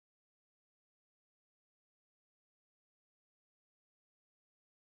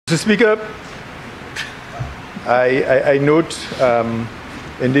Mr. Speaker, I note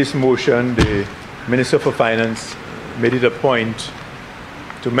in this motion the Minister for Finance made it a point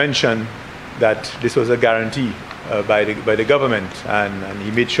to mention that this was a guarantee by the government, and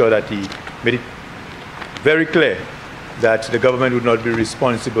he made sure that he made it very clear that the government would not be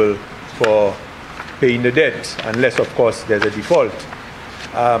responsible for paying the debt unless, of course, there's a default.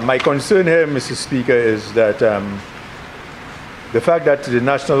 My concern here, Mr. Speaker, is that the fact that the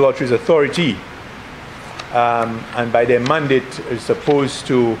National Lotteries Authority, and by their mandate, is supposed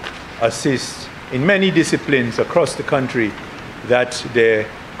to assist in many disciplines across the country, that their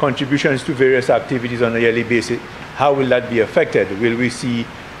contributions to various activities on a yearly basis, how will that be affected? Will we see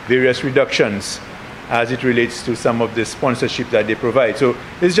various reductions as it relates to some of the sponsorship that they provide? So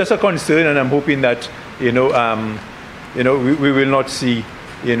it's just a concern, and I'm hoping that we will not see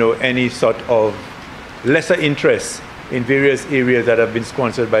any sort of lesser interest in various areas that have been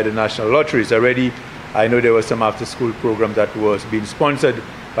sponsored by the National Lotteries. Already, I know there was some after-school program that was being sponsored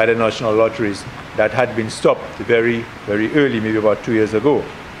by the National Lotteries that had been stopped very, very early, maybe about 2 years ago.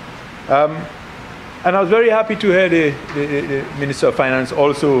 And I was very happy to hear the Minister of Finance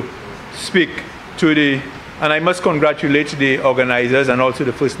also speak to and I must congratulate the organizers and also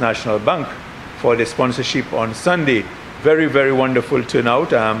the First National Bank for the sponsorship on Sunday. Very, very wonderful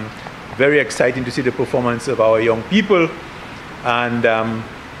turnout. Very exciting to see the performance of our young people. And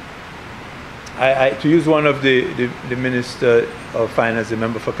to use one of the Minister of Finance, the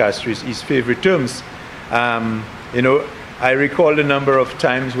member for Castries, his favorite terms, I recall the number of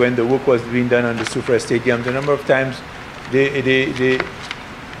times when the work was being done on the Soufrière Stadium, the number of times they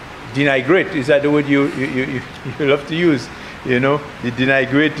denigrate, is that the word you love to use? They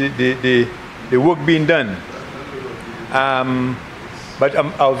denigrate the work being done. But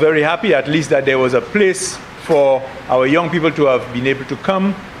I was very happy at least that there was a place for our young people to have been able to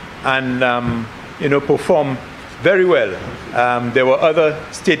come and perform very well. There were other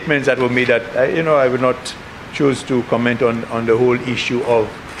statements that were made that I would not choose to comment on the whole issue of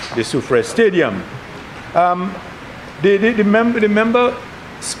the Soufrière Stadium. The member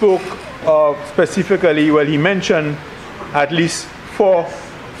spoke specifically, well, he mentioned at least four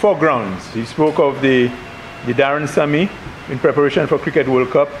grounds. He spoke of the Darren Sammy in preparation for Cricket World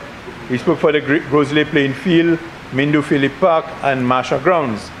Cup. He spoke for the Grosley Playing Field, Mindu Phillip Park, and Marsha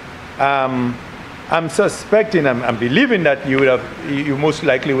Grounds. I'm suspecting, I'm believing that you most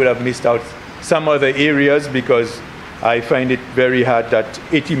likely would have missed out some other areas, because I find it very hard that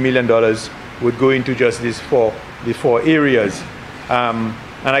 $80 million would go into just the four areas. And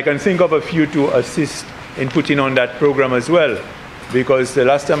I can think of a few to assist in putting on that program as well, because the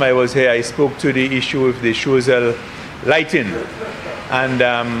last time I was here, I spoke to the issue of the Choiseul lighting, and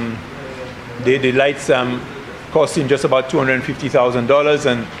the lights costing just about $250,000,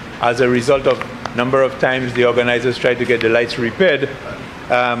 and as a result of number of times the organizers tried to get the lights repaired,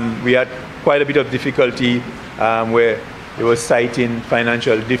 we had quite a bit of difficulty where they were citing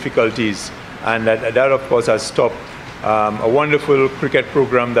financial difficulties, and that of course has stopped a wonderful cricket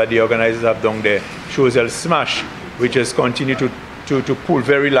program that the organizers have done there, Choiseul Smash, which has continued to pull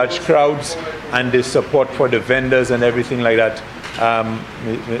very large crowds, and the support for the vendors and everything like that,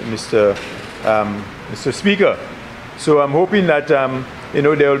 Mr. Speaker. So I'm hoping that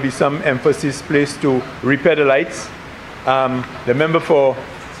there will be some emphasis placed to repair the lights. The member for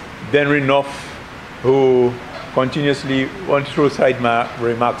Denry North, who continuously wants to throw side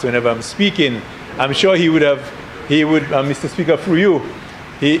remarks whenever I'm speaking, I'm sure he would, Mr. Speaker, through you,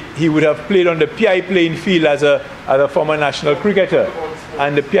 he would have played on the PI playing field as a former national cricketer.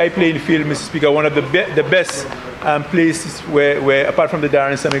 And the PI playing field, Mr. Speaker, one of the best places where, apart from the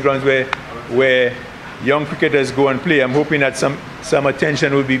Darren Sammy grounds, where young cricketers go and play. I'm hoping that some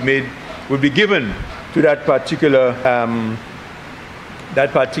attention will be given to that particular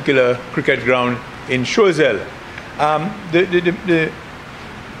cricket ground in Choiseul.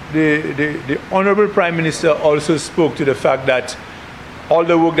 The Honourable Prime Minister also spoke to the fact that all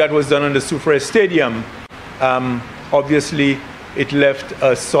the work that was done on the Soufrière Stadium, obviously it left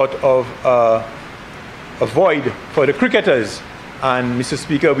a sort of a void for the cricketers. And Mr.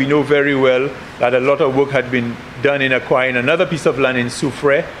 Speaker, we know very well that a lot of work had been done in acquiring another piece of land in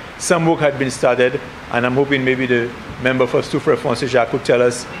Soufrière. Some work had been started, and I'm hoping maybe the member for Soufrière, Francis Jacques, could tell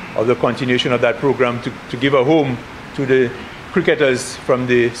us of the continuation of that program to give a home to the cricketers from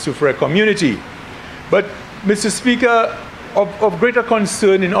the Soufrière community. But, Mr. Speaker, of greater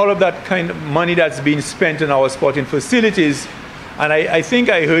concern in all of that kind of money that's being spent on our sporting facilities, and I think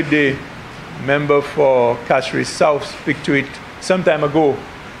I heard the member for Castries South speak to it some time ago,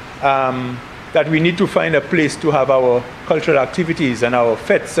 that we need to find a place to have our cultural activities and our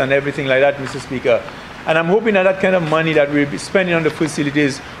fetes and everything like that, Mr. Speaker. And I'm hoping that that kind of money that we'll be spending on the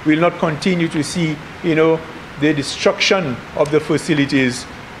facilities will not continue to see, you know, the destruction of the facilities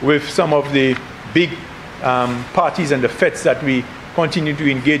with some of the big parties and the fetes that we continue to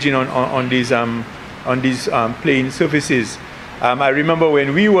engage in on these playing surfaces. I remember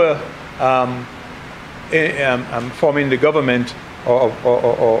when we were forming the government,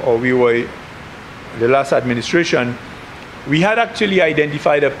 or we were the last administration, we had actually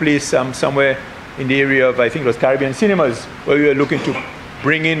identified a place somewhere in the area of, I think it was Caribbean Cinemas, where we were looking to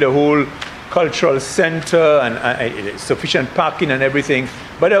bring in the whole cultural center and sufficient parking and everything.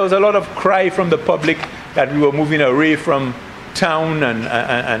 But there was a lot of cry from the public that we were moving away from town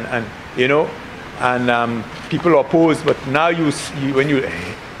and you know, and people opposed. But now when you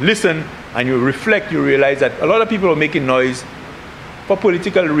listen and you reflect, you realize that a lot of people are making noise for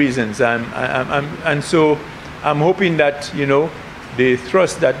political reasons. And so I'm hoping that, you know, the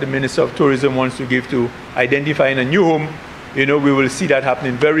thrust that the Minister of Tourism wants to give to identifying a new home, you know, we will see that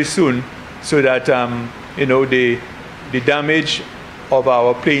happening very soon, so that, you know, the damage of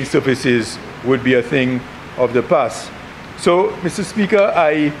our playing surfaces would be a thing of the past. So, Mr. Speaker,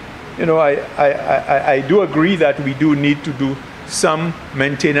 I do agree that we do need to do some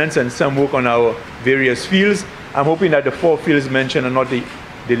maintenance and some work on our various fields. I'm hoping that the 4 fields mentioned are not the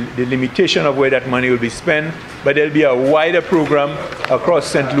limitation of where that money will be spent, but there'll be a wider program across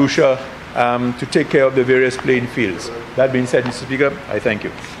St. Lucia to take care of the various playing fields. That being said, Mr. Speaker, I thank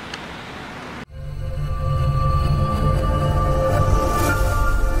you.